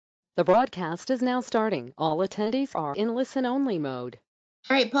The broadcast is now starting. All attendees are in listen-only mode.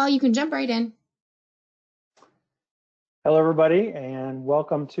 All right, Paul, you can jump right in. Hello, everybody, and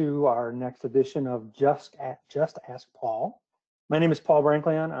welcome to our next edition of Just Ask Paul. My name is Paul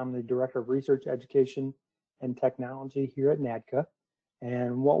Brankleon. I'm the Director of Research, Education, and Technology here at NADCA.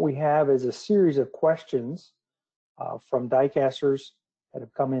 And what we have is a series of questions from diecasters that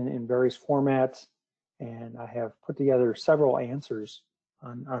have come in various formats, and I have put together several answers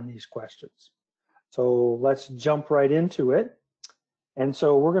on these questions. So let's jump right into it. And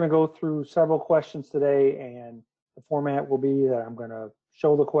so we're going to go through several questions today, and the format will be that I'm going to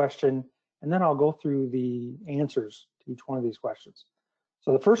show the question, and then I'll go through the answers to each one of these questions.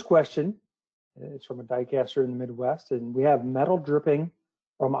 So the first question is from a diecaster in the Midwest, and we have metal dripping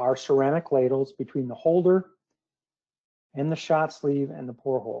from our ceramic ladles between the holder and the shot sleeve and the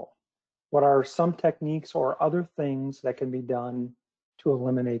pour hole. What are some techniques or other things that can be done to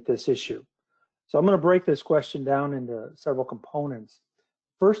eliminate this issue? So I'm going to break this question down into several components.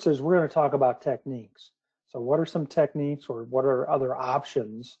 First is we're going to talk about techniques. So what are some techniques or what are other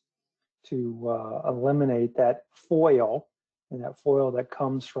options to eliminate that foil, and that foil that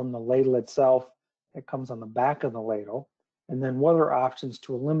comes from the ladle itself, that comes on the back of the ladle, and then what are options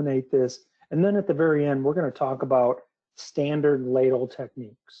to eliminate this? And then at the very end, we're going to talk about standard ladle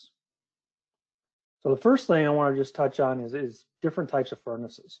techniques. So the first thing I want to just touch on is different types of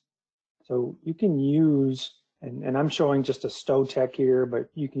furnaces. So you can use, and I'm showing just a Stowtech here, but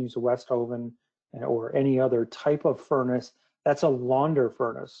you can use a Westhoven or any other type of furnace. That's a launder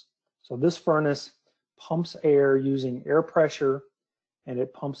furnace. So this furnace pumps air using air pressure, and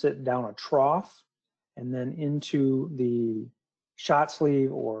it pumps it down a trough and then into the shot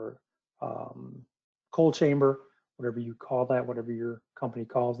sleeve or cold chamber, whatever you call that, whatever your company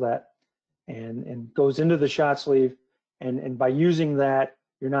calls that, and goes into the shot sleeve. And by using that,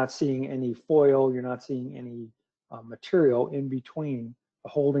 you're not seeing any foil, you're not seeing any material in between the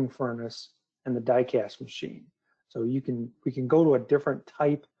holding furnace and the die-cast machine. So we can go to a different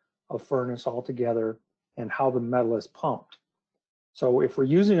type of furnace altogether and how the metal is pumped. So if we're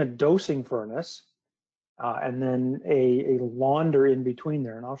using a dosing furnace and then a launder in between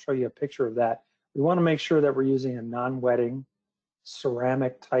there, and I'll show you a picture of that, we want to make sure that we're using a non-wetting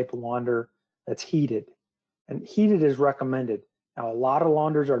ceramic type launder that's heated. And heated is recommended. Now, a lot of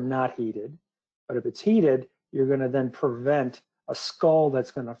launders are not heated, but if it's heated, you're going to then prevent a skull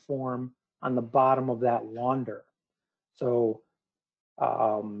that's going to form on the bottom of that launder. So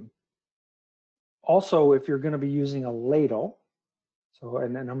also, if you're going to be using a ladle,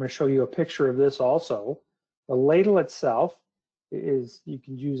 and then I'm going to show you a picture of this also. The ladle itself is, you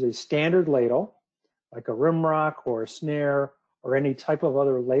can use a standard ladle, like a Rimrock or a Snare or any type of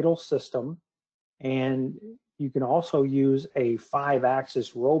other ladle system, and you can also use a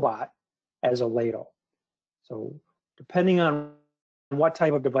 5-axis robot as a ladle. So depending on what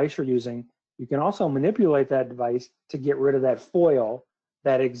type of device you're using, you can also manipulate that device to get rid of that foil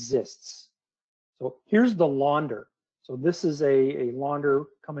that exists. So here's the launder. So this is a launder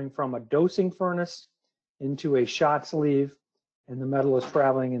coming from a dosing furnace into a shot sleeve, and the metal is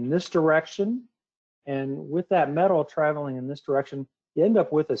traveling in this direction. And with that metal traveling in this direction, you end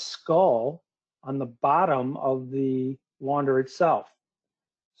up with a skull on the bottom of the launder itself.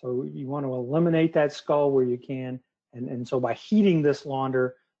 So you want to eliminate that skull where you can, and so by heating this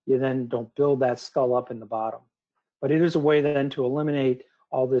launder, you then don't build that skull up in the bottom. But it is a way then to eliminate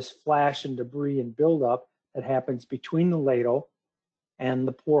all this flash and debris and buildup that happens between the ladle and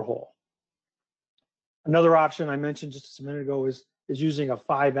the pour hole. Another option I mentioned just a minute ago is using a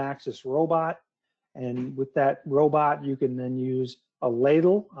 5-axis robot. And with that robot, you can then use a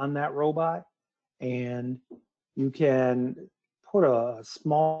ladle on that robot, and you can put a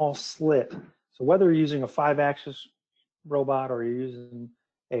small slit. So whether you're using a 5-axis robot or you're using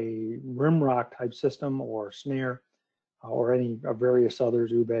a Rimrock type system or Snare or any of various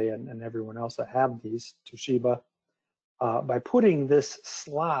others, Ube and everyone else that have these, Toshiba, by putting this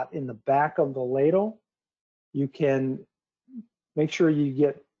slot in the back of the ladle, you can make sure you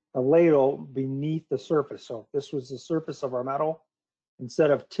get a ladle beneath the surface. So if this was the surface of our metal, instead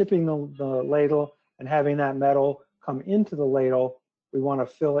of tipping the ladle and having that metal come into the ladle, we want to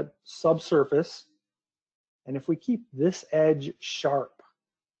fill it subsurface. And if we keep this edge sharp,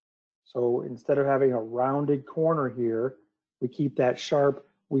 so instead of having a rounded corner here, we keep that sharp,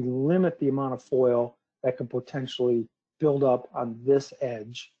 we limit the amount of foil that can potentially build up on this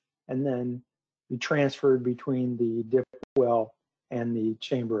edge and then be transferred between the dip well and the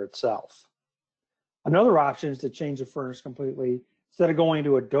chamber itself. Another option is to change the furnace completely. Instead of going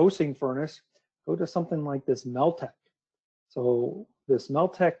to a dosing furnace, go to something like this Meltec. So this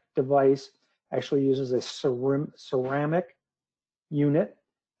Meltec device actually uses a ceramic unit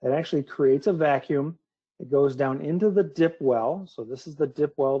that actually creates a vacuum. It goes down into the dip well. So this is the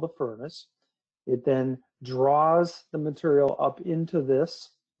dip well of the furnace. It then draws the material up into this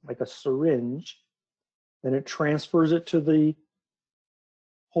like a syringe. Then it transfers it to the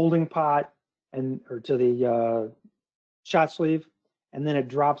holding pot or to the shot sleeve, and then it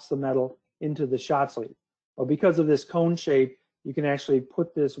drops the metal into the shot sleeve. Well, because of this cone shape, you can actually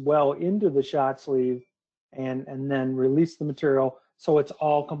put this well into the shot sleeve and then release the material so it's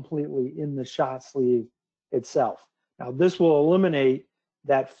all completely in the shot sleeve itself. Now this will eliminate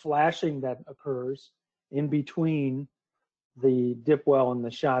that flashing that occurs in between the dip well and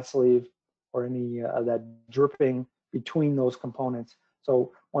the shot sleeve, or any that dripping between those components.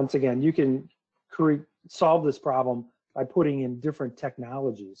 So once again, you can solve this problem by putting in different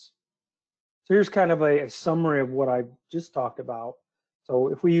technologies. So here's kind of a summary of what I just talked about. So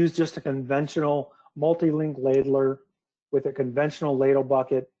if we use just a conventional multi-link ladler with a conventional ladle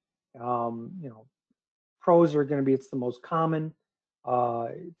bucket, pros are going to be, it's the most common.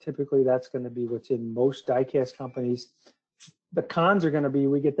 Typically that's going to be what's in most die-cast companies. The cons are going to be,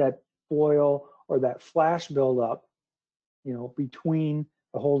 we get that foil or that flash buildup, between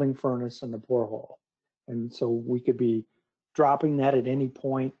the holding furnace and the pour hole. And so we could be dropping that at any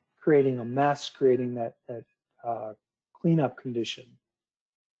point, creating a mess, creating that cleanup condition.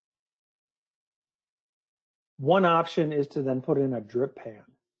 One option is to then put in a drip pan.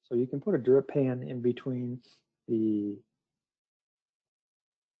 So you can put a drip pan in between the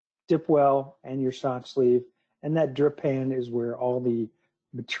dip well and your shot sleeve, and that drip pan is where all the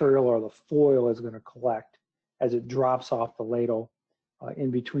material or the foil is going to collect as it drops off the ladle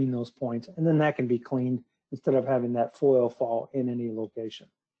in between those points, and then that can be cleaned instead of having that foil fall in any location.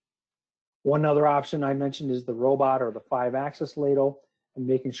 One other option I mentioned is the robot or the 5-axis ladle, and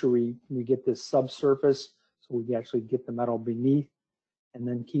making sure we get this subsurface so we actually get the metal beneath and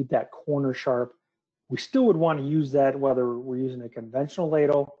then keep that corner sharp. We still would want to use that whether we're using a conventional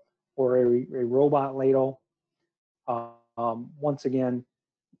ladle or a robot ladle. Once again,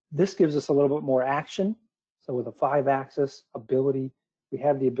 this gives us a little bit more action. So with a 5-axis ability, we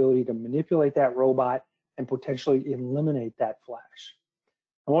have the ability to manipulate that robot and potentially eliminate that flash.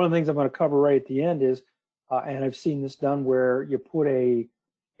 And one of the things I'm going to cover right at the end is, and I've seen this done where you put a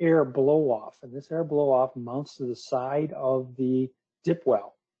air blow off, and this air blow off mounts to the side of the dip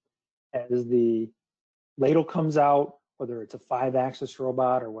well. As the ladle comes out, whether it's a 5-axis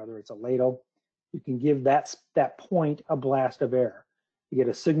robot or whether it's a ladle, you can give that point a blast of air. You get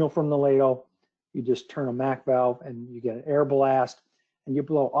a signal from the ladle, you just turn a MAC valve and you get an air blast, and you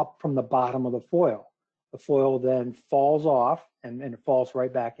blow up from the bottom of the foil. The foil then falls off and it falls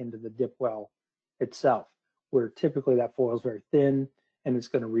right back into the dip well itself, where typically that foil is very thin and it's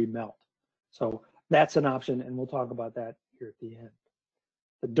going to remelt. So that's an option, and we'll talk about that here at the end.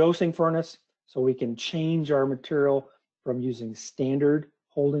 The dosing furnace, so we can change our material from using standard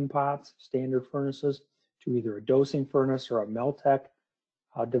holding pots, standard furnaces, to either a dosing furnace or a Meltec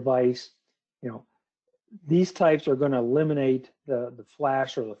device. These types are going to eliminate the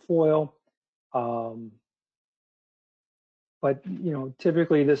flash or the foil. But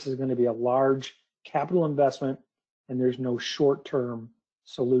typically this is going to be a large capital investment, and there's no short-term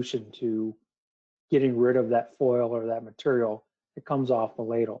solution to getting rid of that foil or that material that comes off the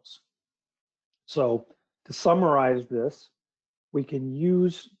ladles. So to summarize this, we can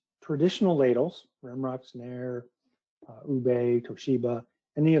use traditional ladles, Remrock, Nair, Ube, Toshiba,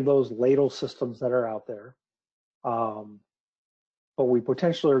 any of those ladle systems that are out there. But we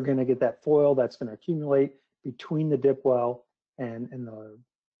potentially are going to get that foil that's going to accumulate between the dip well and the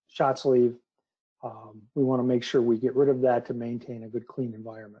shot sleeve. We want to make sure we get rid of that to maintain a good clean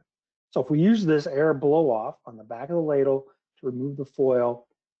environment. So if we use this air blow off on the back of the ladle to remove the foil,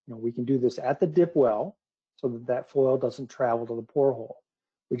 we can do this at the dip well so that foil doesn't travel to the pour hole.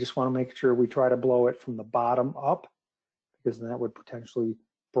 We just want to make sure we try to blow it from the bottom up, because then that would potentially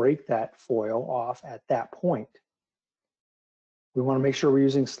break that foil off at that point. We want to make sure we're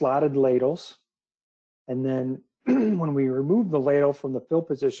using slotted ladles. And then when we remove the ladle from the fill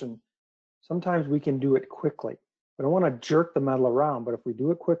position, sometimes we can do it quickly. We don't want to jerk the metal around, but if we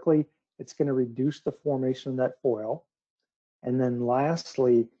do it quickly, it's going to reduce the formation of that foil. And then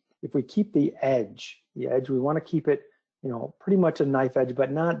lastly, if we keep the edge, we want to keep it, pretty much a knife edge,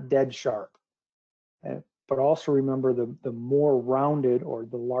 but not dead sharp. But also remember, the more rounded or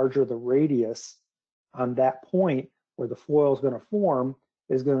the larger the radius on that point where the foil is going to form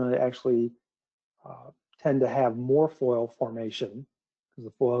is going to actually tend to have more foil formation, because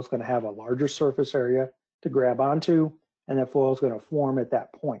the foil is going to have a larger surface area to grab onto, and that foil is going to form at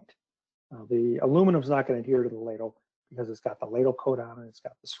that point. Now, the aluminum is not going to adhere to the ladle because it's got the ladle coat on it, it's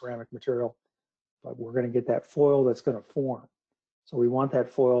got the ceramic material, but we're going to get that foil that's going to form. So we want that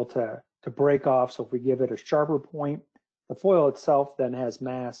foil to break off. So if we give it a sharper point, the foil itself then has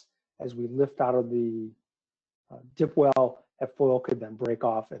mass. As we lift out of the dip well, that foil could then break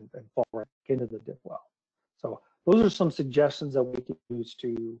off and fall right into the dip well. So those are some suggestions that we can use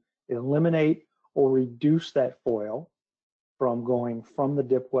to eliminate or reduce that foil from going from the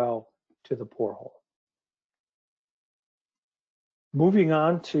dip well to the pore hole. Moving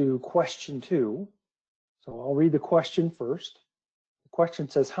on to question 2. So I'll read the question first. The question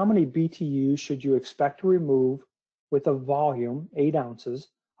says, how many BTUs should you expect to remove with a volume, 8 ounces,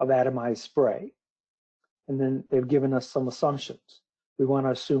 of atomized spray? And then they've given us some assumptions. We want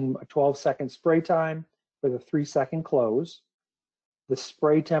to assume a 12-second spray time with a 3-second close. The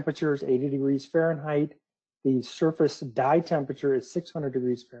spray temperature is 80 degrees Fahrenheit. The surface dye temperature is 600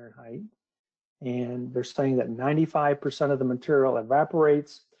 degrees Fahrenheit. And they're saying that 95% of the material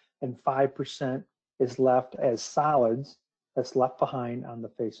evaporates and 5% is left as solids that's left behind on the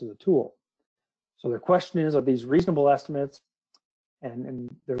face of the tool. So their question is, are these reasonable estimates?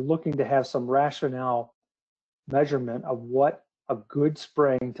 And they're looking to have some rationale measurement of what a good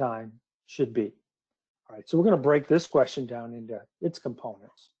spraying time should be. All right, so we're going to break this question down into its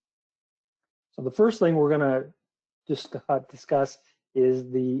components. So the first thing we're going to just discuss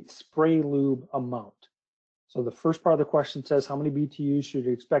is the spray lube amount. So the first part of the question says, how many BTUs should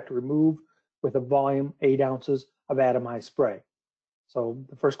you expect to remove with a volume 8 ounces of atomized spray? So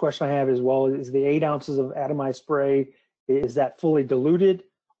the first question I have is, well, is the 8 ounces of atomized spray, is that fully diluted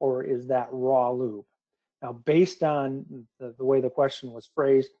or is that raw lube? Now, based on the way the question was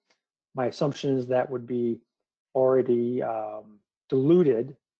phrased, my assumption is that would be already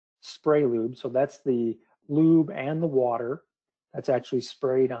diluted spray lube. So that's the lube and the water that's actually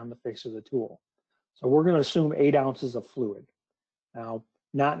sprayed on the face of the tool. So we're going to assume 8 ounces of fluid. Now,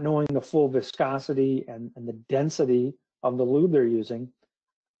 not knowing the full viscosity and the density of the lube they're using,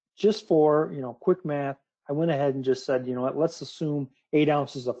 just for quick math, I went ahead and just said, you know what, let's assume 8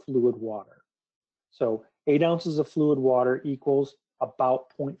 ounces of fluid water. So 8 ounces of fluid water equals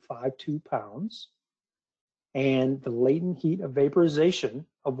about 0.52 pounds. And the latent heat of vaporization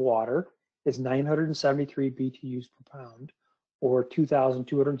of water is 973 BTUs per pound, or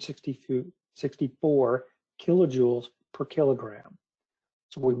 2,264 kilojoules per kilogram.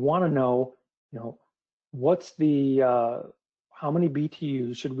 So we want to know, what's the how many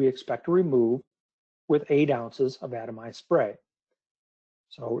BTUs should we expect to remove with 8 ounces of atomized spray?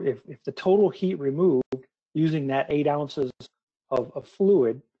 So if the total heat removed using that 8 ounces of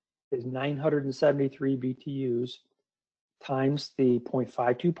fluid is 973 BTUs times the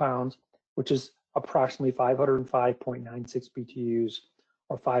 0.52 pounds, which is approximately 505.96 BTUs,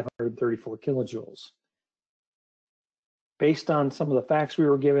 or 534 kilojoules. Based on some of the facts we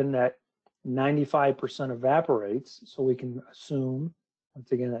were given, that 95% evaporates, so we can assume,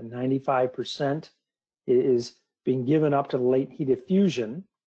 once again, that 95% is being given up to the latent heat of fusion.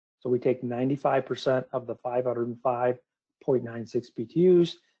 So we take 95% of the 505.96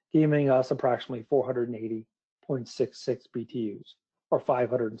 BTUs, giving us approximately 480.66 BTUs, or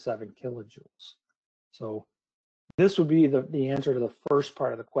 507 kilojoules. So this would be the answer to the first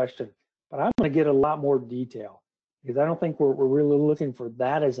part of the question, but I'm going to get a lot more detail, because I don't think we're really looking for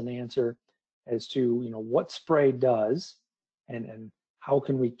that as an answer as to what spray does and how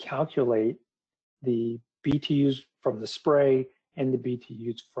can we calculate the BTUs from the spray and the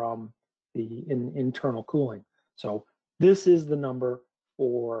BTUs from the internal cooling. So this is the number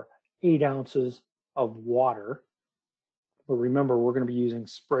for 8 ounces of water. But remember, we're going to be using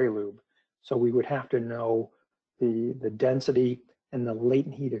spray lube. So we would have to know the density and the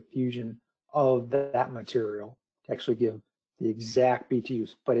latent heat of fusion of that material to actually give the exact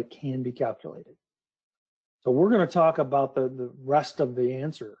BTUs, but it can be calculated. So we're going to talk about the rest of the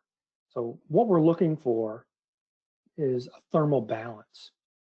answer. So what we're looking for is a thermal balance.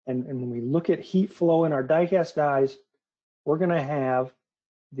 And when we look at heat flow in our die-cast dies, we're going to have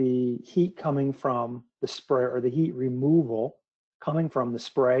the heat coming from the spray, or the heat removal coming from the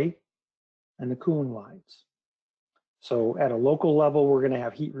spray and the cooling lines. So at a local level, we're going to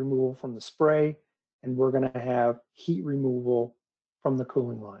have heat removal from the spray, and we're going to have heat removal from the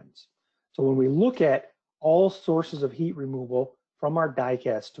cooling lines. So when we look at all sources of heat removal from our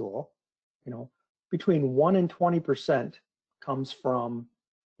die-cast tool, between 1 and 20% comes from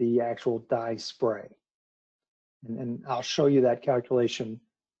the actual die spray. And I'll show you that calculation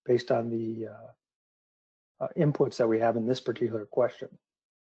based on the inputs that we have in this particular question.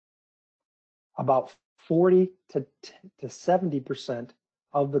 About 40 to 70%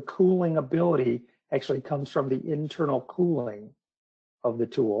 of the cooling ability actually comes from the internal cooling of the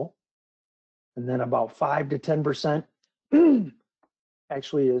tool. And then about 5 to 10%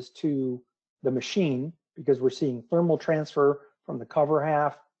 actually is to the machine, because we're seeing thermal transfer from the cover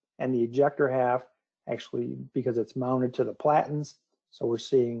half and the ejector half, actually because it's mounted to the platens. So we're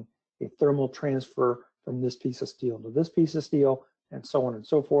seeing a thermal transfer from this piece of steel to this piece of steel, and so on and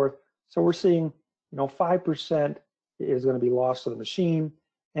so forth. So we're seeing, 5% is going to be lost to the machine,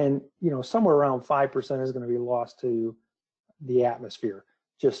 and somewhere around 5% is going to be lost to the atmosphere,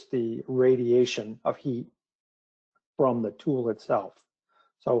 just the radiation of heat from the tool itself.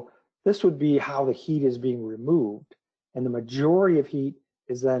 So this would be how the heat is being removed, and the majority of heat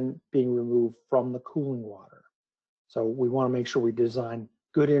is then being removed from the cooling water. So we want to make sure we design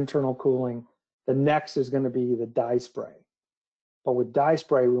good internal cooling. The next is going to be the dye spray. But with dye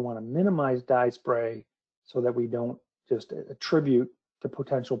spray, we want to minimize dye spray so that we don't just attribute to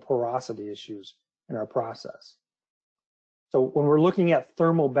potential porosity issues in our process. So when we're looking at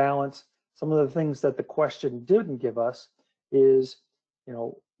thermal balance, some of the things that the question didn't give us is,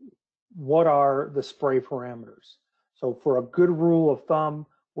 what are the spray parameters? So for a good rule of thumb,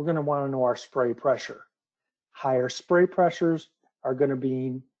 we're going to want to know our spray pressure. Higher spray pressures are going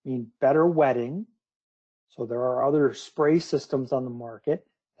to mean better wetting. So there are other spray systems on the market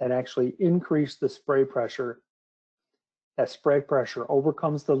that actually increase the spray pressure. That spray pressure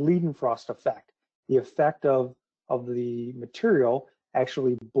overcomes the Leidenfrost effect, the effect of the material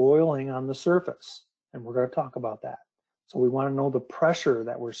actually boiling on the surface. And we're going to talk about that. So we want to know the pressure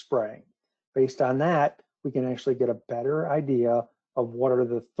that we're spraying. Based on that, we can actually get a better idea of what are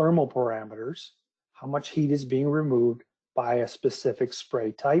the thermal parameters, how much heat is being removed by a specific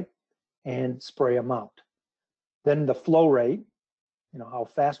spray type and spray amount. Then the flow rate, how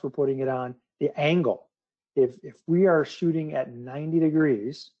fast we're putting it on, the angle. If we are shooting at 90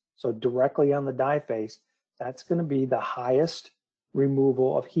 degrees, so directly on the die face, that's going to be the highest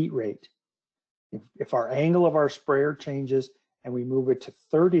removal of heat rate. If our angle of our sprayer changes and we move it to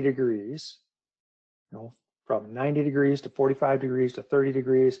 30 degrees, from 90 degrees to 45 degrees to 30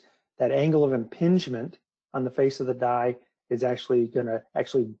 degrees, that angle of impingement on the face of the die is actually going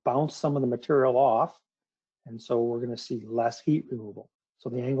to bounce some of the material off. And so we're going to see less heat removal. So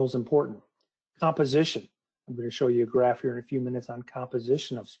the angle is important. Composition. I'm going to show you a graph here in a few minutes on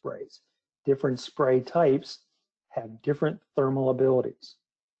composition of sprays. Different spray types have different thermal abilities.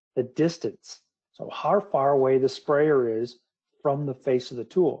 The distance. So how far away the sprayer is from the face of the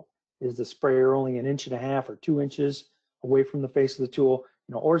tool. Is the sprayer only 1.5 inches or 2 inches away from the face of the tool,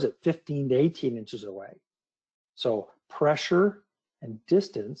 or is it 15 to 18 inches away? So pressure and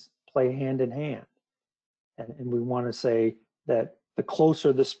distance play hand in hand. And we want to say that the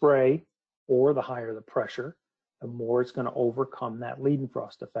closer the spray or the higher the pressure, the more it's going to overcome that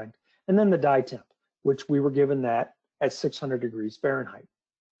Leidenfrost effect. And then the die temp, which we were given that at 600 degrees Fahrenheit.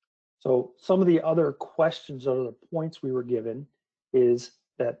 So some of the other questions or the points we were given is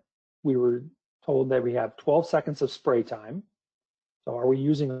that we were told that we have 12 seconds of spray time. So are we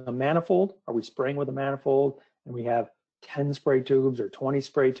using a manifold? Are we spraying with a manifold? And we have 10 spray tubes or 20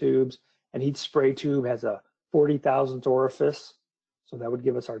 spray tubes, and each spray tube has a 40,000th orifice. So that would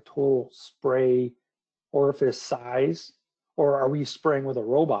give us our total spray orifice size. Or are we spraying with a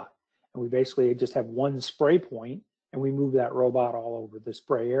robot? And we basically just have one spray point and we move that robot all over the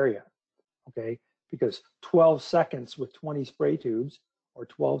spray area, okay? Because 12 seconds with 20 spray tubes or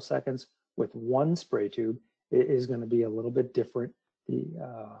 12 seconds with one spray tube is going to be a little bit different, the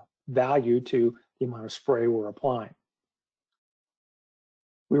value to the amount of spray we're applying.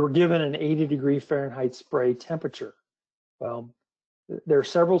 We were given an 80 degree Fahrenheit spray temperature. Well, there are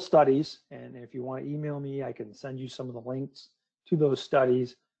several studies, and if you want to email me, I can send you some of the links to those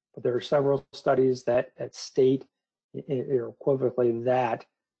studies, but there are several studies that state equivocally that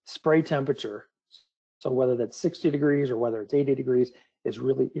spray temperature, so whether that's 60 degrees or whether it's 80 degrees, is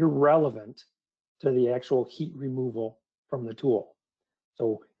really irrelevant to the actual heat removal from the tool.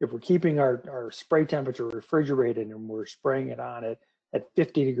 So if we're keeping our spray temperature refrigerated and we're spraying it on it at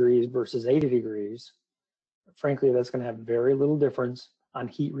 50 degrees versus 80 degrees, frankly, that's going to have very little difference on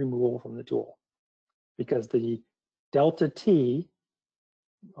heat removal from the tool, because the delta T,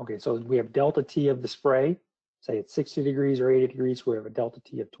 okay, so we have delta T of the spray, say it's 60 degrees or 80 degrees, we have a delta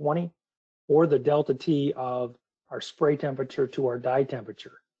T of 20, or the delta T of our spray temperature to our die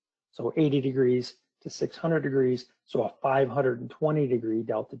temperature. So 80 degrees to 600 degrees, so a 520 degree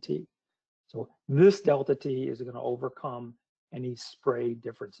delta T. So this delta T is going to overcome any spray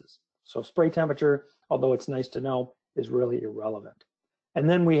differences. So spray temperature, although it's nice to know, is really irrelevant. And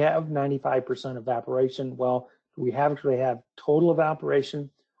then we have 95% evaporation. Well, do we actually have total evaporation,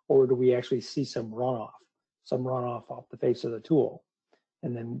 or do we actually see some runoff off the face of the tool?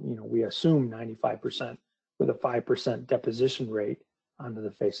 And then, we assume 95% with a 5% deposition rate onto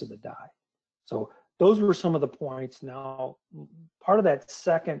the face of the die. So those were some of the points. Now, part of that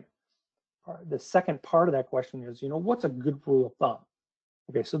the second part of that question is, what's a good rule of thumb?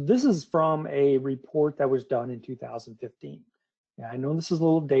 Okay, so this is from a report that was done in 2015. Yeah, I know this is a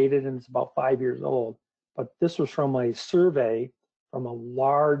little dated and it's about 5 years old, but this was from a survey from a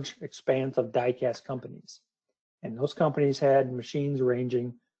large expanse of die-cast companies. And those companies had machines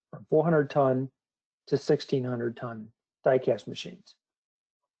ranging from 400-ton to 1,600-ton die-cast machines.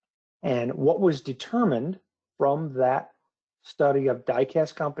 And what was determined from that study of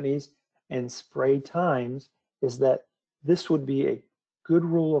die-cast companies and spray times is that this would be a good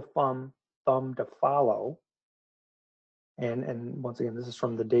rule of thumb to follow. And once again, this is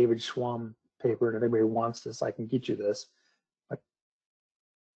from the David Schwamm paper, and if anybody wants this, I can get you this. But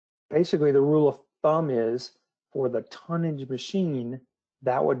basically, the rule of thumb is for the tonnage machine,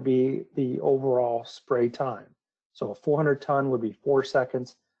 that would be the overall spray time. So a 400-ton would be 4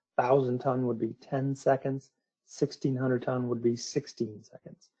 seconds, 1,000-ton would be 10 seconds, 1,600-ton would be 16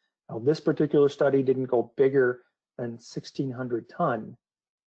 seconds. Now, this particular study didn't go bigger than 1,600-ton,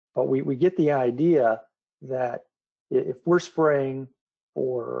 but we get the idea that if we're spraying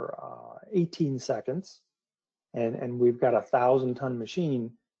for 18 seconds and we've got a 1,000-ton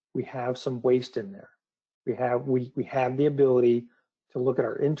machine, we have some waste in there. We have the ability to look at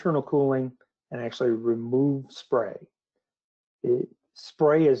our internal cooling and actually remove spray.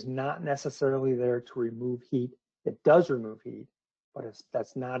 Spray is not necessarily there to remove heat. It does remove heat, but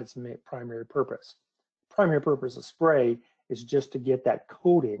that's not its primary purpose. Primary purpose of spray is just to get that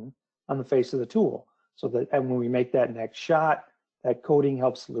coating on the face of the tool, so that and when we make that next shot, that coating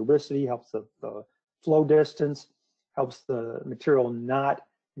helps the lubricity, helps the flow distance, helps the material not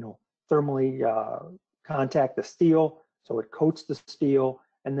thermally contact the steel, so it coats the steel,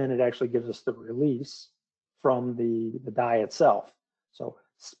 and then it actually gives us the release from the die itself. So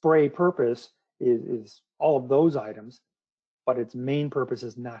spray purpose is all of those items, but its main purpose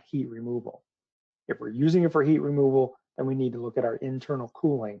is not heat removal. If we're using it for heat removal, then we need to look at our internal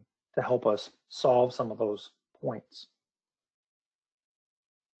cooling to help us solve some of those points.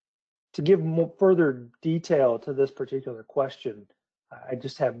 To give further detail to this particular question, I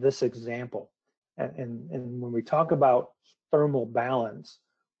just have this example. And when we talk about thermal balance,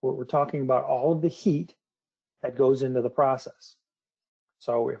 we're talking about all of the heat that goes into the process.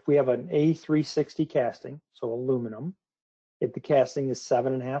 So if we have an A360 casting, so aluminum, if the casting is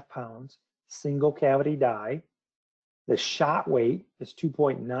 7.5 pounds, single cavity die, the shot weight is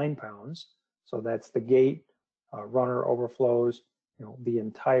 2.9 pounds. So that's the gate, runner, overflows, the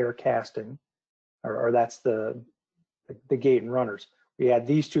entire casting, or that's the gate and runners. We add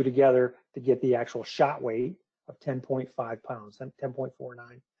these two together to get the actual shot weight of 10.5 pounds,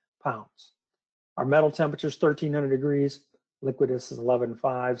 10.49 pounds. Our metal temperature is 1,300 degrees. Liquidus is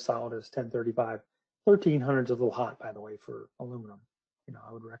 11.5, solid is 1035. 1,300 is a little hot, by the way, for aluminum.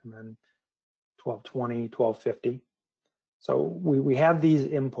 I would recommend 1220, 1250. So we have these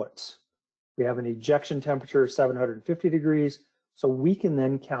inputs. We have an ejection temperature of 750 degrees. So we can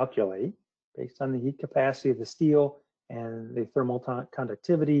then calculate, based on the heat capacity of the steel and the thermal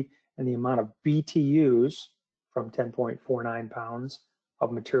conductivity and the amount of BTUs from 10.49 pounds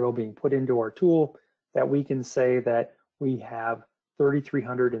of material being put into our tool, that we can say that we have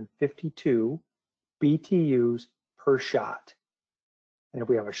 3,352 BTUs per shot. And if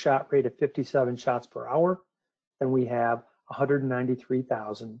we have a shot rate of 57 shots per hour, then we have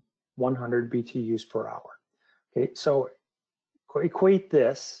 193,100 BTUs per hour. Okay, so equate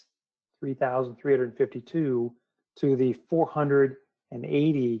this 3,352 to the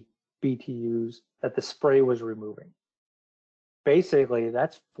 480 BTUs that the spray was removing. Basically,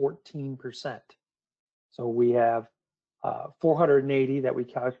 that's 14%. So we have 480 that we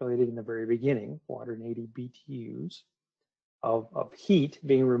calculated in the very beginning, 480 BTUs of heat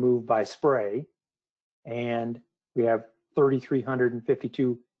being removed by spray, and we have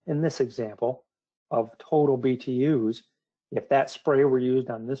 3,352 in this example of total BTUs. If that spray were used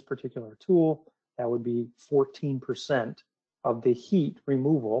on this particular tool, that would be 14% of the heat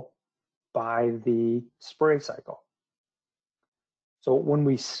removal by the spray cycle. So when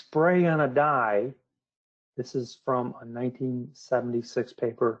we spray on a die, this is from a 1976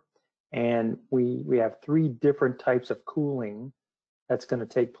 paper, and we have 3 different types of cooling that's going to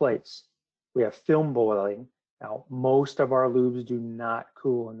take place. We have film boiling. Now, most of our lubes do not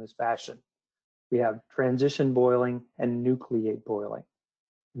cool in this fashion. We have transition boiling and nucleate boiling.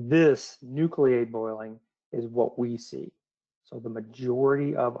 This nucleate boiling is what we see. So the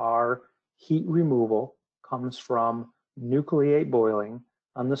majority of our heat removal comes from nucleate boiling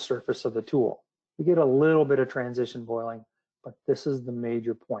on the surface of the tool. We get a little bit of transition boiling, but this is the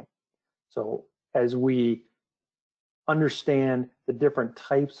major point. So as we understand the different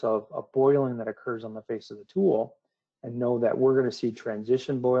types of boiling that occurs on the face of the tool and know that we're going to see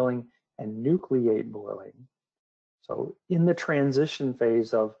transition boiling and nucleate boiling. So in the transition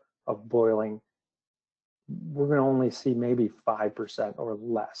phase of boiling, we're going to only see maybe 5% or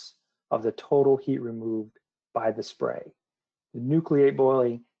less of the total heat removed by the spray. The nucleate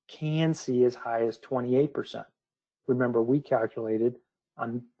boiling can see as high as 28%. Remember, we calculated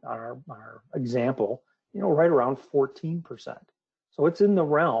on our example, right around 14%. So it's in the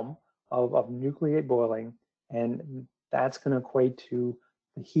realm of nucleate boiling, and that's going to equate to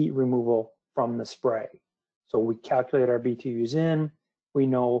the heat removal from the spray. So we calculate our BTUs in. We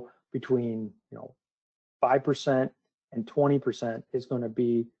know between 5% and 20% is going to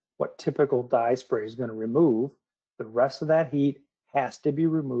be what typical dye spray is going to remove. The rest of that heat has to be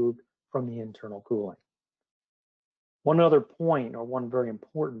removed from the internal cooling. One other point, or one very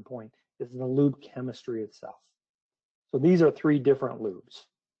important point, is the lube chemistry itself. So these are 3 different lubes.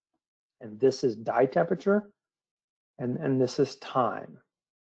 And this is dye temperature, and this is time.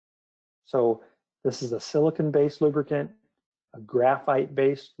 So this is a silicon-based lubricant, a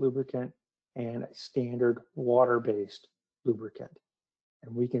graphite-based lubricant, and a standard water-based lubricant.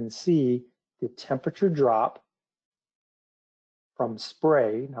 And we can see the temperature drop from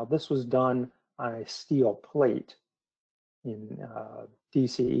spray. Now this was done on a steel plate in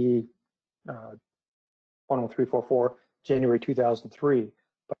DCE 10344, January 2003.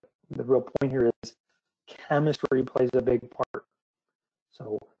 But the real point here is chemistry plays a big part.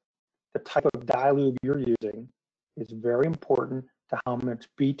 So the type of dye lube you're using is very important to how much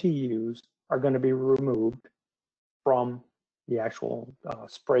BTUs are going to be removed from the actual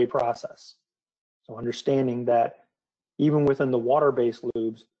spray process. So understanding that even within the water-based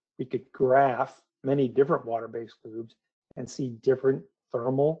lubes, we could graph many different water-based lubes and see different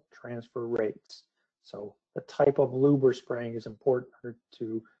thermal transfer rates. So the type of lube we're spraying is important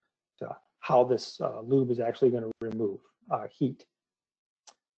to how this lube is actually going to remove heat.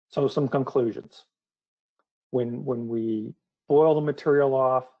 So some conclusions. When we boil the material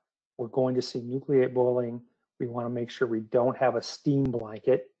off, we're going to see nucleate boiling. We want to make sure we don't have a steam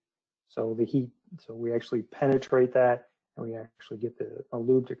blanket. So we actually penetrate that, and we actually get the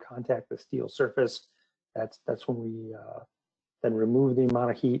lube to contact the steel surface. That's when we then remove the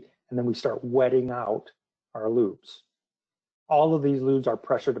amount of heat, and then we start wetting out our lubes. All of these lubes are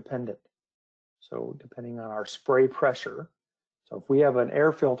pressure dependent. So depending on our spray pressure, so if we have an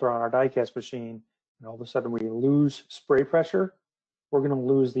air filter on our die cast machine, and all of a sudden we lose spray pressure, we're going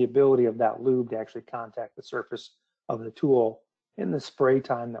to lose the ability of that lube to actually contact the surface of the tool in the spray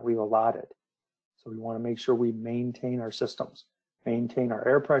time that we've allotted. So we want to make sure we maintain our systems, maintain our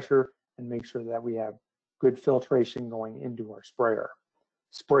air pressure, and make sure that we have good filtration going into our sprayer.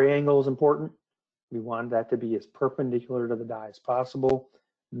 Spray angle is important. We want that to be as perpendicular to the die as possible.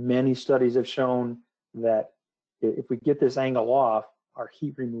 Many studies have shown that if we get this angle off, our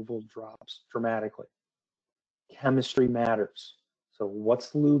heat removal drops dramatically. Chemistry matters. So what's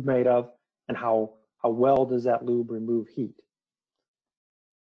the lube made of, and how well does that lube remove heat?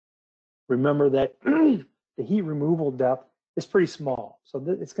 Remember that the heat removal depth is pretty small. So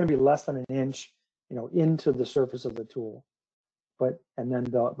it's going to be less than an inch, into the surface of the tool. And then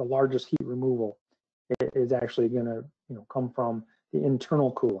the largest heat removal is actually going to, come from the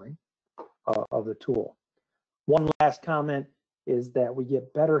internal cooling of the tool. One last comment is that we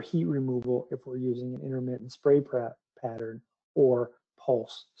get better heat removal if we're using an intermittent spray pattern or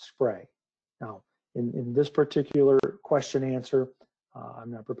pulse spray. Now, in this particular question answer,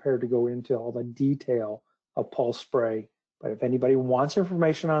 I'm not prepared to go into all the detail of pulse spray, but if anybody wants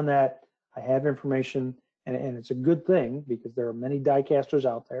information on that, I have information, and it's a good thing because there are many die casters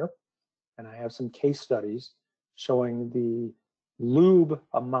out there, and I have some case studies showing the lube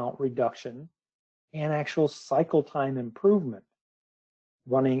amount reduction and actual cycle time improvement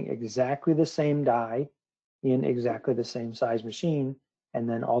running exactly the same die in exactly the same size machine, and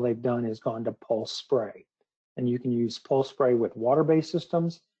then all they've done is gone to pulse spray. And you can use pulse spray with water-based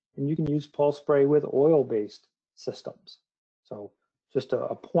systems, and you can use pulse spray with oil-based systems. So just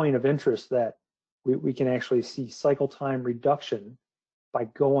a point of interest that we can actually see cycle time reduction by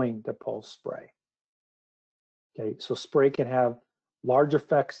going to pulse spray. Okay, so spray can have large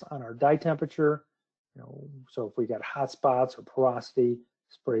effects on our die temperature. So if we got hot spots or porosity,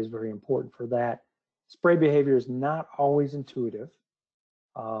 spray is very important for that. Spray behavior is not always intuitive.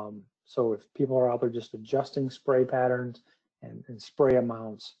 So if people are out there just adjusting spray patterns and spray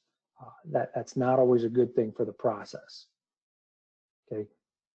amounts, that's not always a good thing for the process. Okay.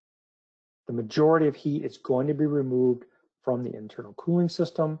 The majority of heat is going to be removed from the internal cooling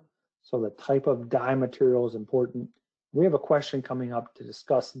system, so the type of dye material is important. We have a question coming up to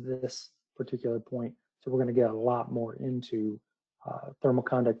discuss this particular point, so we're going to get a lot more into thermal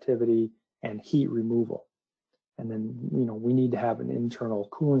conductivity and heat removal. And then, we need to have an internal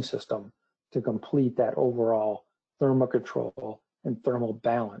cooling system to complete that overall thermal control and thermal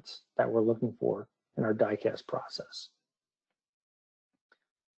balance that we're looking for in our die cast process.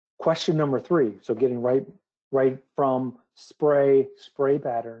 Question number 3, so getting right from spray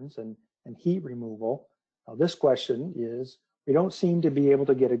patterns and heat removal. Now this question is, we don't seem to be able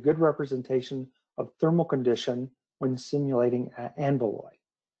to get a good representation of thermal condition when simulating Anvalloy.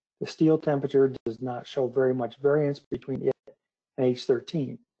 The steel temperature does not show very much variance between it and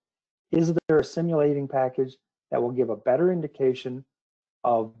H13. Is there a simulating package that will give a better indication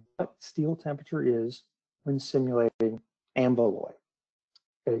of what steel temperature is when simulating Anvalloy?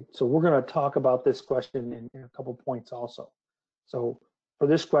 Okay, so we're going to talk about this question in a couple points also. So for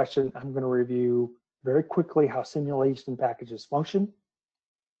this question, I'm going to review very quickly how simulation packages function,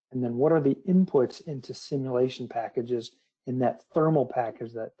 and then what are the inputs into simulation packages in that thermal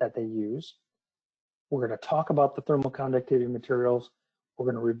package that they use. We're going to talk about the thermal conductivity materials. We're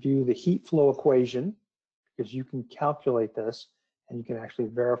going to review the heat flow equation, because you can calculate this and you can actually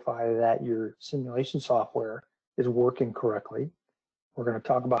verify that your simulation software is working correctly. We're going to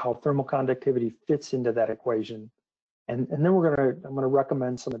talk about how thermal conductivity fits into that equation. And then I'm going to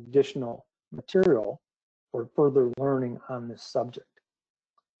recommend some additional material for further learning on this subject.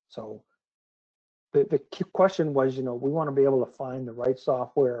 So the key question was, we want to be able to find the right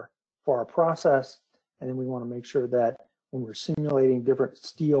software for our process, and then we want to make sure that when we're simulating different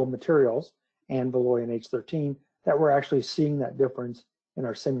steel materials, Anvalloy and H13, that we're actually seeing that difference in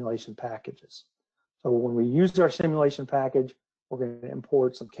our simulation packages. So when we use our simulation package, we're going to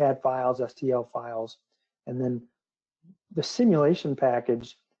import some CAD files, STL files, and then the simulation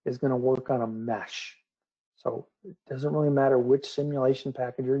package is going to work on a mesh. So it doesn't really matter which simulation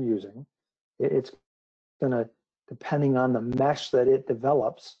package you're using. It's going to, depending on the mesh that it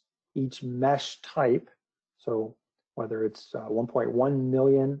develops, each mesh type, so whether it's 1.1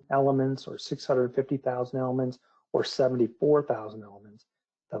 million elements or 650,000 elements or 74,000 elements,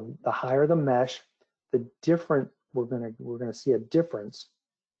 the higher the mesh, the different we're going to see a difference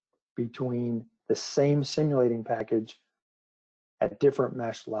between the same simulating package at different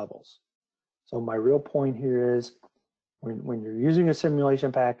mesh levels. So my real point here is, when you're using a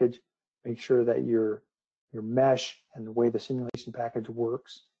simulation package, make sure that your mesh and the way the simulation package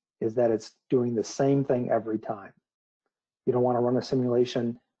works is that it's doing the same thing every time. You don't want to run a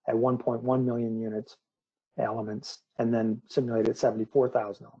simulation at 1.1 million elements and then simulate at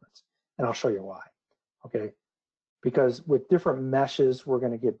 74,000 elements. And I'll show you why. Okay. Because with different meshes, we're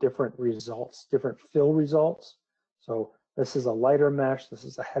going to get different results, different fill results. So this is a lighter mesh, this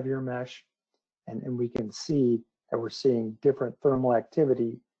is a heavier mesh, and we can see that we're seeing different thermal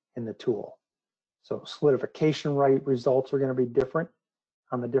activity in the tool. So solidification rate results are going to be different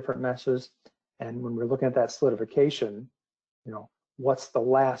on the different meshes. And when we're looking at that solidification, what's the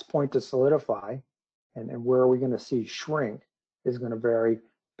last point to solidify and where are we going to see shrink is going to vary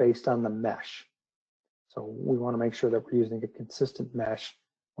based on the mesh. So we want to make sure that we're using a consistent mesh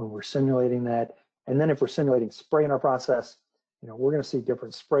when we're simulating that. And then if we're simulating spray in our process, we're going to see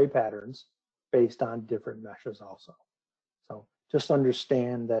different spray patterns based on different meshes also. So just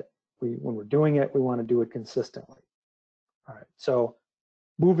understand that when we're doing it, we want to do it consistently. All right, so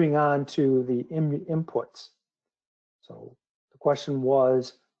moving on to the inputs. So the question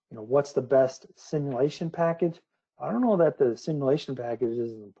was, what's the best simulation package? I don't know that the simulation package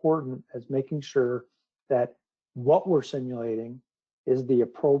is as important as making sure that what we're simulating is the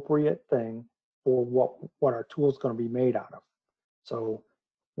appropriate thing for what our tool is going to be made out of. So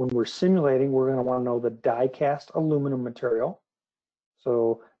when we're simulating, we're going to want to know the die cast aluminum material.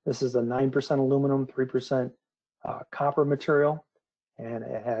 So this is a 9% aluminum, 3% copper material, and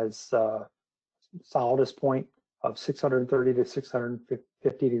it has solidus point of 630 to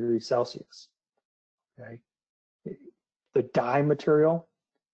 650 degrees Celsius. Okay. The die material,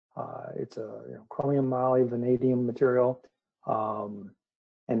 it's a chromium moly vanadium material,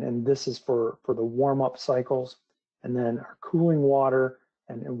 and this is for the warm-up cycles, and then our cooling water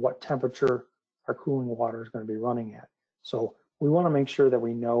and what temperature our cooling water is going to be running at. So we want to make sure that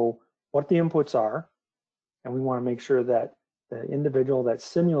we know what the inputs are, and we want to make sure that the individual that's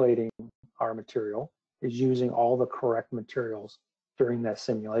simulating our material is using all the correct materials during that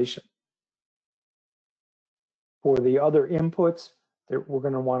simulation. For the other inputs, we're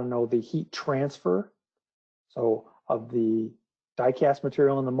going to want to know the heat transfer, so of the die-cast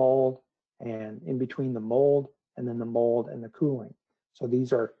material in the mold and in between the mold and then the mold and the cooling. So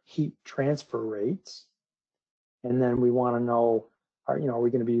these are heat transfer rates. And then we want to know, are we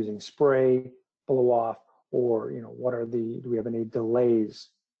going to be using spray, blow off, or do we have any delays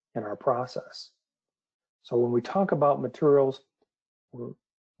in our process? So when we talk about materials,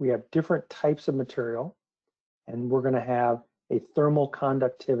 we have different types of material, and we're going to have a thermal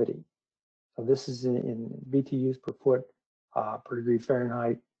conductivity. So this is in BTUs per foot per degree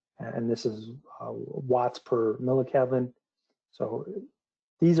Fahrenheit, and this is watts per millikelvin. So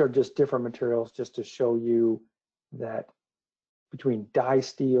these are just different materials just to show you that between die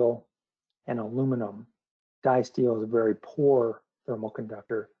steel and aluminum, die steel is a very poor thermal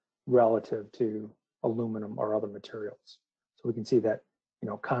conductor relative to aluminum or other materials. So we can see that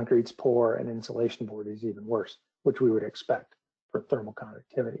concrete's poor and insulation board is even worse, which we would expect for thermal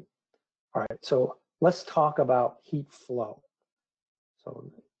conductivity. All right, so let's talk about heat flow.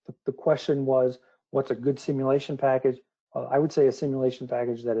 So the question was, what's a good simulation package? I would say a simulation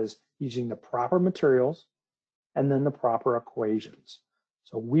package that is using the proper materials and then the proper equations.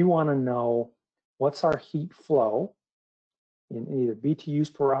 So we want to know what's our heat flow in either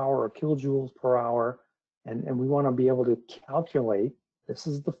BTUs per hour or kilojoules per hour, and we want to be able to calculate, this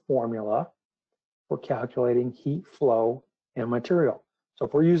is the formula for calculating heat flow in a material. So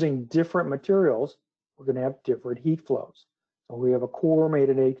if we're using different materials, we're going to have different heat flows. So we have a core made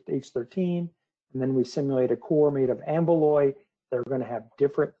of H13, and then we simulate a core made of amballoy. They're going to have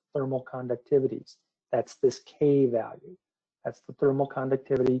different thermal conductivities. That's this K value. That's the thermal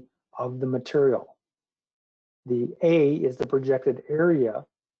conductivity of the material. The A is the projected area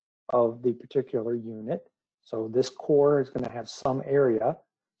of the particular unit. So this core is going to have some area.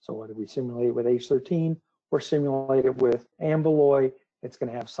 So whether we simulate with H13 or simulate it with amballoy, it's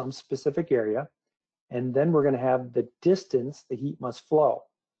going to have some specific area. And then we're going to have the distance the heat must flow.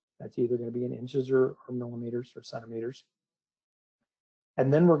 That's either going to be in inches or millimeters or centimeters.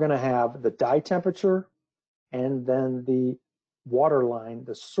 And then we're going to have the die temperature and then the water line,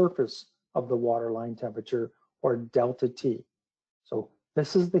 the surface of the water line temperature, or delta T. So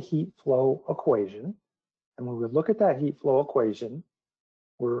this is the heat flow equation. And when we look at that heat flow equation,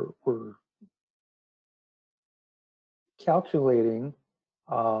 we're calculating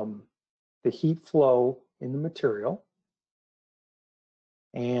the heat flow in the material.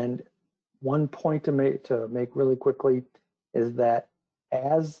 And one point to make really quickly is that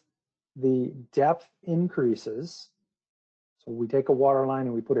as the depth increases, so we take a water line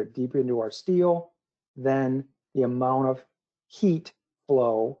and we put it deep into our steel, then the amount of heat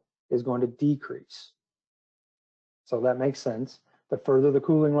flow is going to decrease. So that makes sense. The further the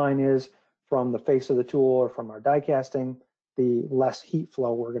cooling line is from the face of the tool or from our die casting, the less heat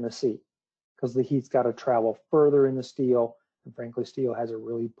flow we're going to see, because the heat's got to travel further in the steel, and frankly, steel has a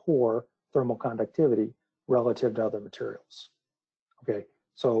really poor thermal conductivity relative to other materials. Okay,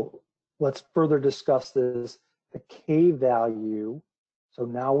 so let's further discuss this, the K value. So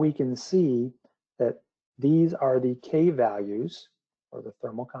now we can see that these are the K values, or the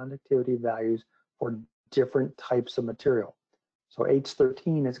thermal conductivity values, for different types of material. So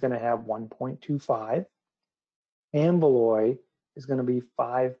H13 is going to have 1.25. Amballoy is going to be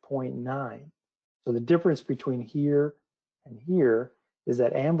 5.9. So the difference between here and here is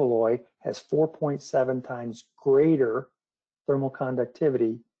that amballoy has 4.7 times greater thermal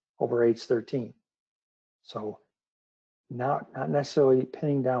conductivity over H13. So not necessarily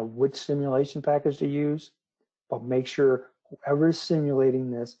pinning down which simulation package to use, but make sure whoever is simulating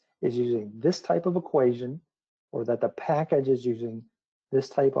this is using this type of equation, or that the package is using this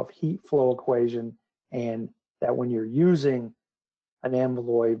type of heat flow equation, and that when you're using an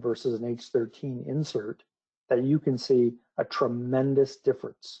amballoy versus an H13 insert, that you can see a tremendous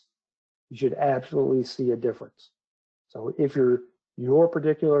difference. You should absolutely see a difference. So if your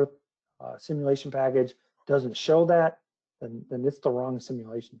particular simulation package doesn't show that, then it's the wrong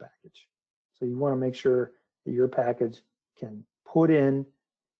simulation package. So you want to make sure that your package can put in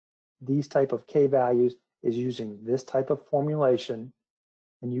these type of K values, is using this type of formulation,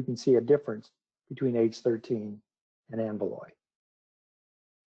 and you can see a difference between H13 and amballoy.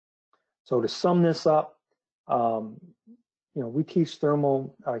 So to sum this up, we teach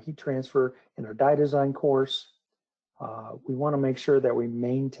thermal heat transfer in our die design course. We want to make sure that we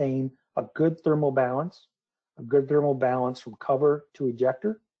maintain a good thermal balance from cover to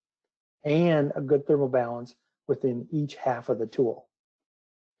ejector, and a good thermal balance within each half of the tool.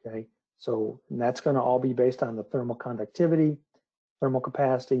 Okay, so that's going to all be based on the thermal conductivity thermal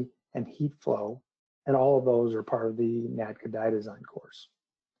capacity, and heat flow. And all of those are part of the NADCA die design course.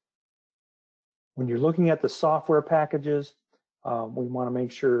 When you're looking at the software packages, we want to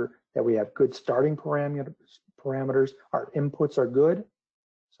make sure that we have good starting parameters. Our inputs are good,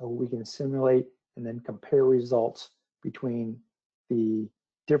 so we can simulate and then compare results between the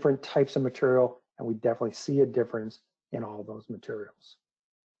different types of material, and we definitely see a difference in all of those materials.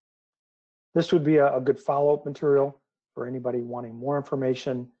 This would be a good follow-up material for anybody wanting more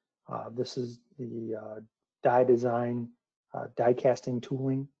information. This is the die design, die casting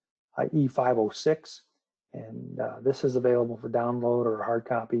tooling, E506, and this is available for download or hard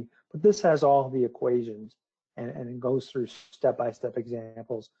copy, but this has all the equations and it goes through step-by-step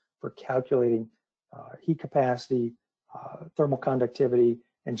examples for calculating heat capacity, thermal conductivity,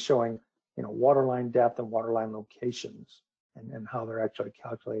 and showing waterline depth and waterline locations and how they're actually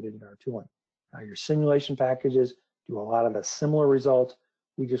calculated in our tooling. Now, your simulation packages do a lot of the similar results.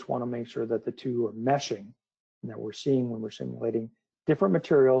 We just want to make sure that the two are meshing and that we're seeing when we're simulating different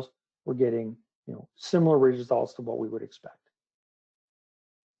materials, we're getting similar results to what we would expect.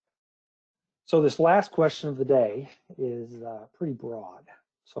 So this last question of the day is pretty broad.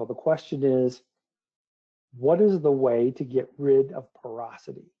 So the question is, what is the way to get rid of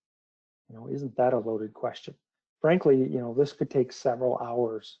porosity? Isn't that a loaded question? Frankly, this could take several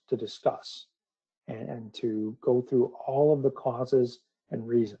hours to discuss and to go through all of the causes and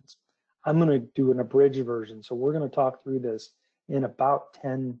reasons. I'm going to do an abridged version, so we're going to talk through this in about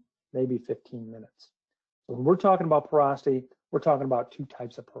 10, maybe 15 minutes. So when we're talking about porosity, we're talking about two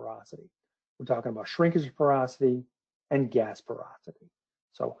types of porosity. We're talking about shrinkage porosity and gas porosity.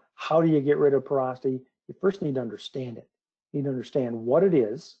 So how do you get rid of porosity? You first need to understand it. You need to understand what it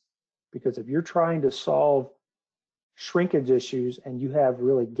is, because if you're trying to solve shrinkage issues and you have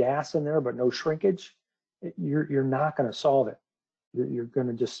really gas in there but no shrinkage, you're not going to solve it. You're going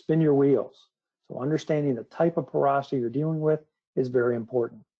to just spin your wheels. So understanding the type of porosity you're dealing with is very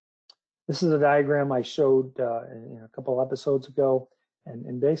important. This is a diagram I showed in a couple episodes ago,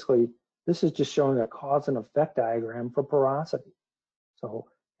 and basically this is just showing a cause and effect diagram for porosity. So,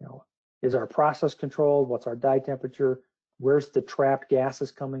 is our process controlled? What's our die temperature? Where's the trapped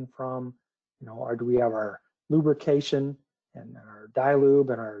gases coming from? Or do we have our lubrication and our die lube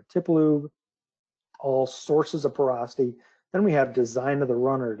and our tip lube, all sources of porosity? Then we have design of the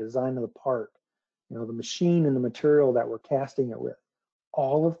runner, design of the part, the machine and the material that we're casting it with.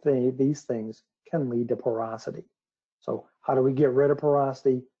 All of these things can lead to porosity. So how do we get rid of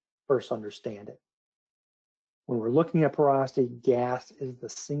porosity? First, understand it. When we're looking at porosity, gas is the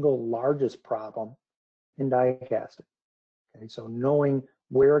single largest problem in die casting. Okay, so knowing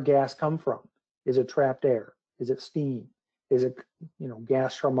where gas comes from. Is it trapped air? Is it steam? Is it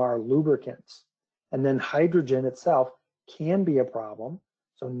gas from our lubricants? And then hydrogen itself can be a problem.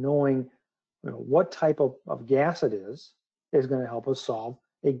 So knowing what type of gas it is going to help us solve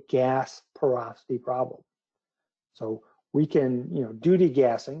a gas porosity problem. So we can do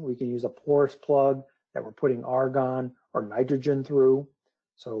degassing. We can use a porous plug that we're putting argon or nitrogen through.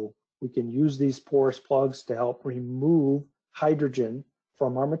 So we can use these porous plugs to help remove hydrogen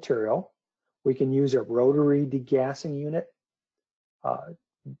from our material. We can use a rotary degassing unit,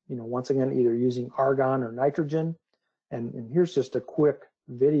 once again, either using argon or nitrogen. And here's just a quick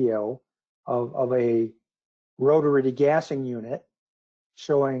video of a rotary degassing unit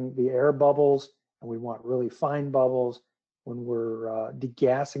showing the air bubbles, and we want really fine bubbles when we're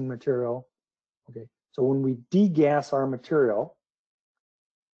degassing material. Okay, so when we degas our material,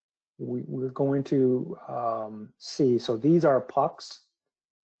 we're going to see, so these are pucks,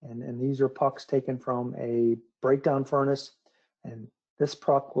 and these are pucks taken from a breakdown furnace, and this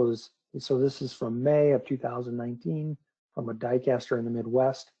puck was, so this is from May of 2019 from a die caster in the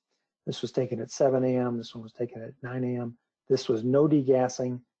Midwest. This was taken at 7 a.m., this one was taken at 9 a.m. This was no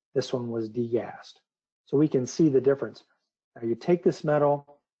degassing, this one was degassed. So we can see the difference. Now you take this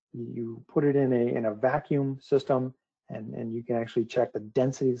metal, you put it in a vacuum system, and you can actually check the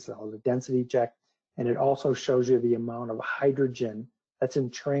density, so the density check, and it also shows you the amount of hydrogen that's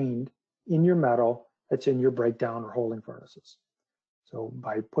entrained in your metal that's in your breakdown or holding furnaces. So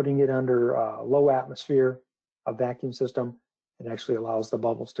by putting it under low atmosphere, a vacuum system, it actually allows the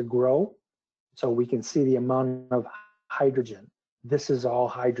bubbles to grow. So we can see the amount of hydrogen. This is all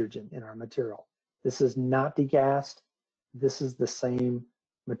hydrogen in our material. This is not degassed. This is the same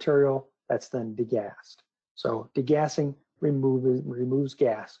material that's then degassed. So degassing removes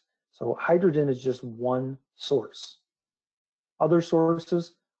gas. So hydrogen is just one source. Other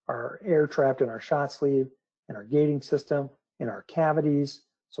sources are air trapped in our shot sleeve, in our gating system, in our cavities.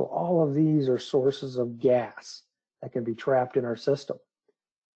 So all of these are sources of gas that can be trapped in our system.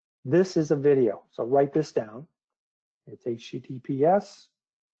 This is a video, so write this down. It's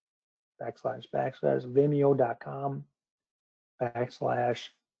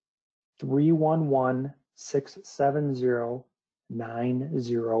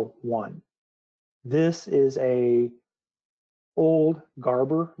This is a old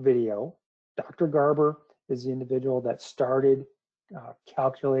Garber video. Dr. Garber is the individual that started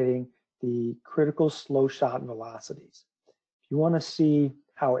calculating the critical slow shot velocities. If you want to see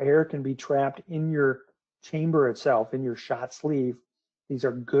how air can be trapped in your chamber itself, in your shot sleeve, these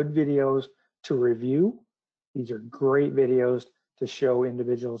are good videos to review. These are great videos to show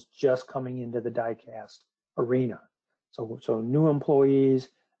individuals just coming into the die-cast arena. So new employees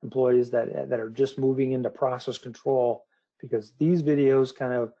that are just moving into process control, because these videos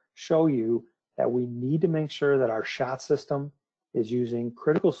kind of show you that we need to make sure that our shot system is using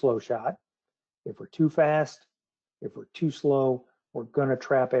critical slow shot. If we're too fast, if we're too slow, we're going to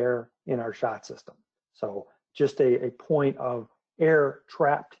trap air in our shot system. So just a point of air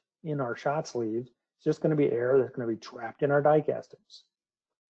trapped in our shot sleeves, it's just going to be air that's going to be trapped in our die castings.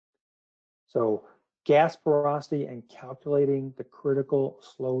 So gas porosity and calculating the critical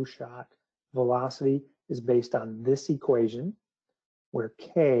slow shot velocity is based on this equation, where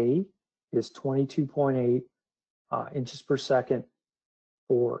K is 22.8 inches per second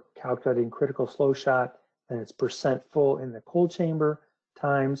for calculating critical slow shot, and it's percent full in the cold chamber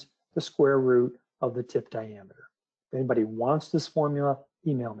times the square root of the tip diameter. If anybody wants this formula,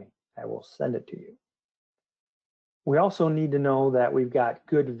 email me. I will send it to you. We also need to know that we've got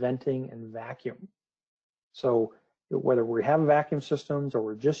good venting and vacuum. So whether we have vacuum systems or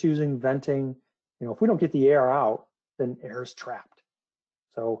we're just using venting, if we don't get the air out, then air is trapped.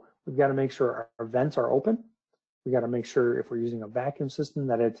 So we've got to make sure our vents are open. We got to make sure if we're using a vacuum system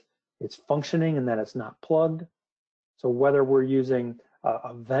that it's functioning and that it's not plugged. So whether we're using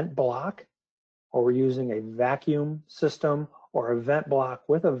a vent block, or we're using a vacuum system, or a vent block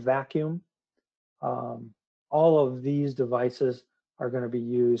with a vacuum, all of these devices are going to be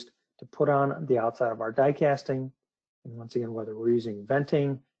used to put on the outside of our die casting. And once again, whether we're using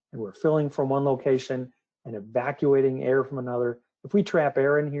venting and we're filling from one location and evacuating air from another, if we trap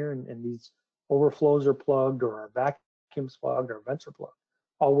air in here and these overflows are plugged, or our vacuum's plugged, or our vents are plugged,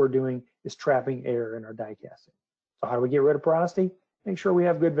 all we're doing is trapping air in our die casting. So how do we get rid of porosity? Make sure we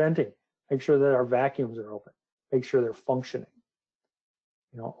have good venting. Make sure that our vacuums are open. Make sure they're functioning.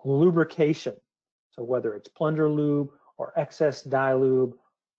 Lubrication. So whether it's plunger lube or excess dye lube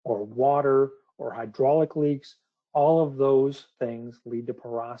or water or hydraulic leaks, all of those things lead to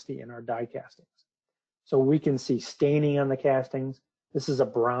porosity in our die castings. So we can see staining on the castings. This is a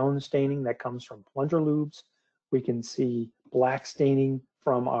brown staining that comes from plunger lubes. We can see black staining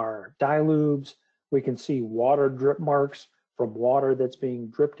from our dye lubes. We can see water drip marks from water that's being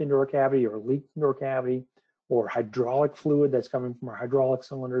dripped into our cavity or leaked into our cavity, or hydraulic fluid that's coming from our hydraulic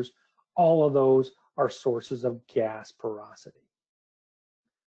cylinders. All of those are sources of gas porosity.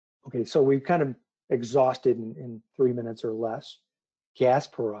 Okay, so we've kind of exhausted in 3 minutes or less gas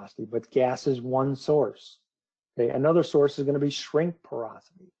porosity, but gas is one source. Okay, another source is going to be shrink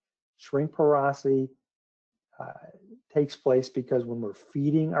porosity. Shrink porosity takes place because when we're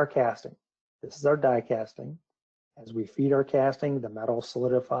feeding our casting, this is our die casting. As we feed our casting, the metal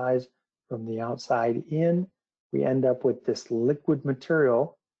solidifies from the outside in. We end up with this liquid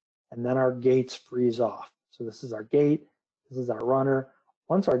material, and then our gates freeze off. So this is our gate, this is our runner.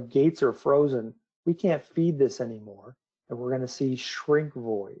 Once our gates are frozen, we can't feed this anymore, and we're going to see shrink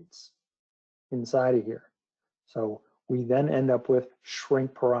voids inside of here. So we then end up with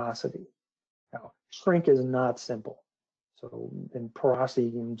shrink porosity. Now, shrink is not simple. So, and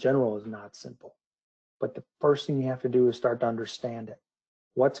porosity in general is not simple. But the first thing you have to do is start to understand it.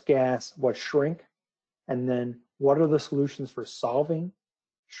 What's gas, what's shrink, and then what are the solutions for solving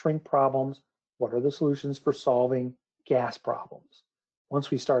shrink problems? What are the solutions for solving gas problems?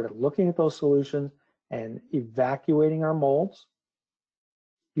 Once we started looking at those solutions and evacuating our molds,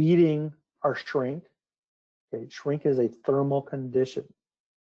 feeding our shrink, okay, shrink is a thermal condition.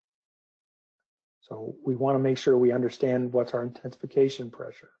 So we want to make sure we understand what's our intensification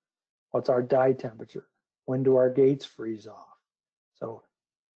pressure, what's our die temperature, when do our gates freeze off. So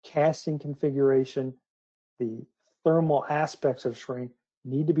casting configuration, the thermal aspects of shrink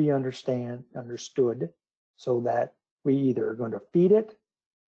need to be understood so that we either are going to feed it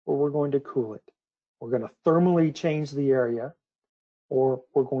or we're going to cool it. We're going to thermally change the area, or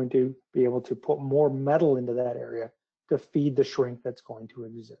we're going to be able to put more metal into that area to feed the shrink that's going to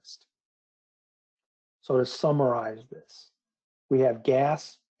exist. So to summarize this, we have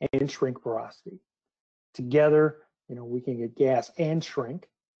gas and shrink porosity. Together, we can get gas and shrink.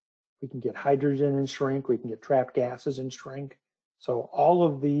 We can get hydrogen and shrink. We can get trapped gases and shrink. So all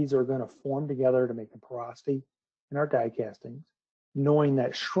of these are going to form together to make the porosity in our die castings, knowing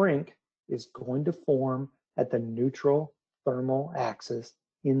that shrink is going to form at the neutral thermal axis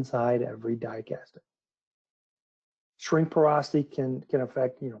inside every die casting. Shrink porosity can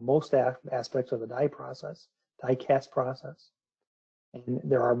affect most aspects of the die cast process. And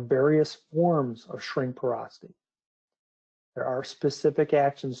there are various forms of shrink porosity. There are specific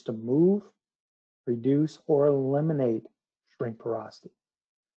actions to move, reduce, or eliminate shrink porosity.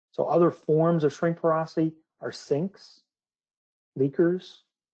 So other forms of shrink porosity are sinks, leakers,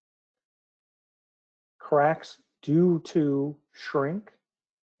 cracks due to shrink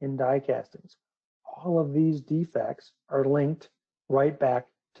in die castings. All of these defects are linked right back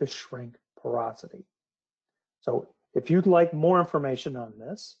to shrink porosity. So if you'd like more information on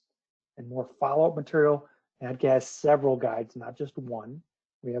this and more follow-up material, NADCA has several guides, not just one.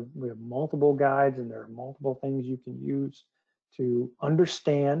 We have multiple guides, and there are multiple things you can use to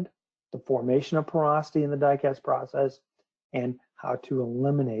understand the formation of porosity in the die cast process and how to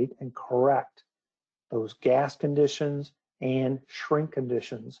eliminate and correct those gas conditions and shrink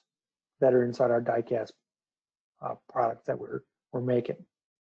conditions that are inside our die cast products that we're making.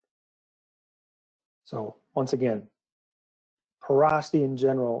 So once again, porosity in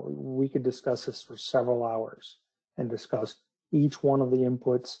general, we could discuss this for several hours and discuss each one of the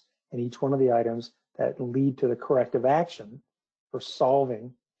inputs and each one of the items that lead to the corrective action for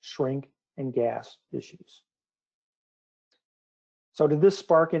solving shrink and gas issues. So did this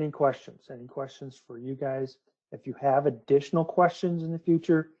spark any questions? Any questions for you guys? If you have additional questions in the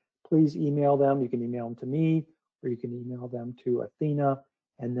future, please email them. You can email them to me, or you can email them to Athena,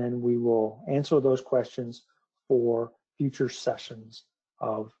 and then we will answer those questions for future sessions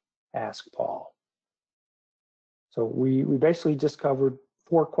of Ask Paul. So we basically just covered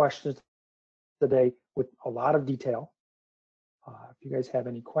 4 questions today with a lot of detail. If you guys have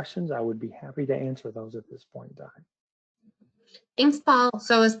any questions, I would be happy to answer those at this point in time. Thanks, Paul.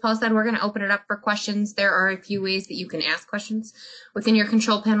 So as Paul said, we're going to open it up for questions. There are a few ways that you can ask questions. Within your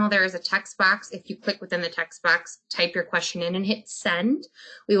control panel, there is a text box. If you click within the text box, type your question in and hit send.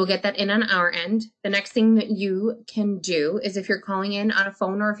 We will get that in on our end. The next thing that you can do is if you're calling in on a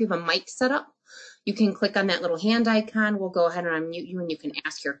phone or if you have a mic set up, you can click on that little hand icon. We'll go ahead and unmute you and you can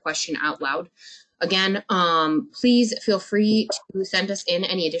ask your question out loud. Again, please feel free to send us in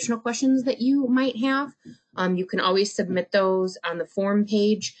any additional questions that you might have. You can always submit those on the form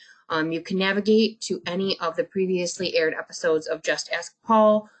page. You can navigate to any of the previously aired episodes of Just Ask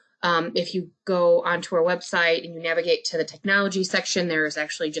Paul. If you go onto our website and you navigate to the technology section, there is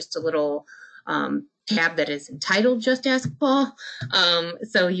actually just a little tab that is entitled Just Ask Paul.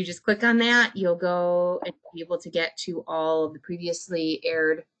 So you just click on that. You'll go and be able to get to all of the previously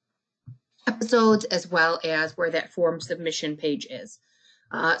aired episodes, as well as where that form submission page is.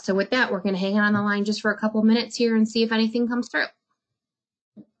 So with that, we're going to hang on the line just for a couple minutes here and see if anything comes through.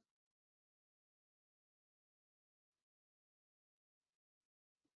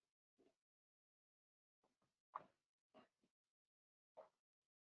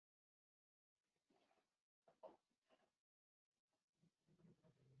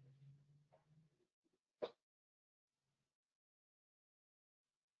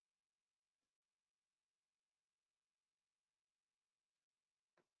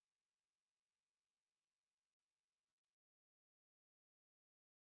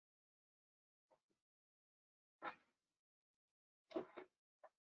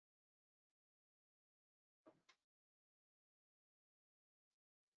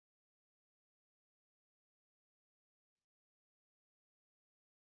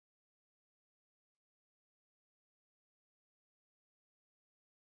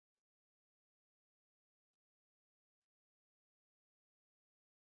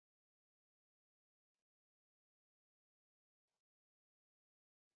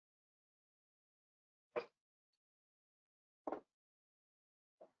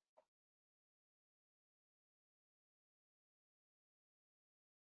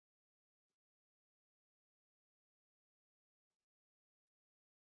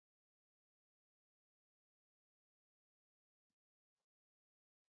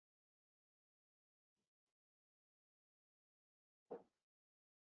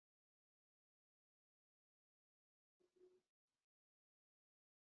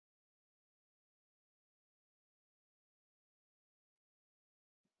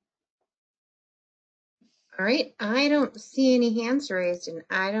 All right, I don't see any hands raised and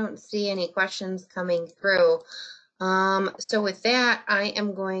I don't see any questions coming through. So with that, I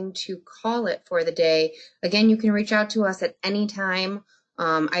am going to call it for the day. Again, you can reach out to us at any time,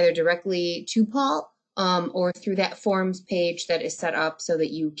 either directly to Paul or through that forms page that is set up so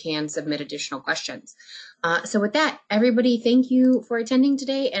that you can submit additional questions. So with that, everybody, thank you for attending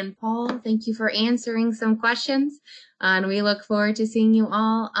today. And Paul, thank you for answering some questions. And we look forward to seeing you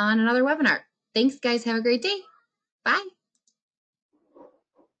all on another webinar. Thanks, guys. Have a great day. Bye.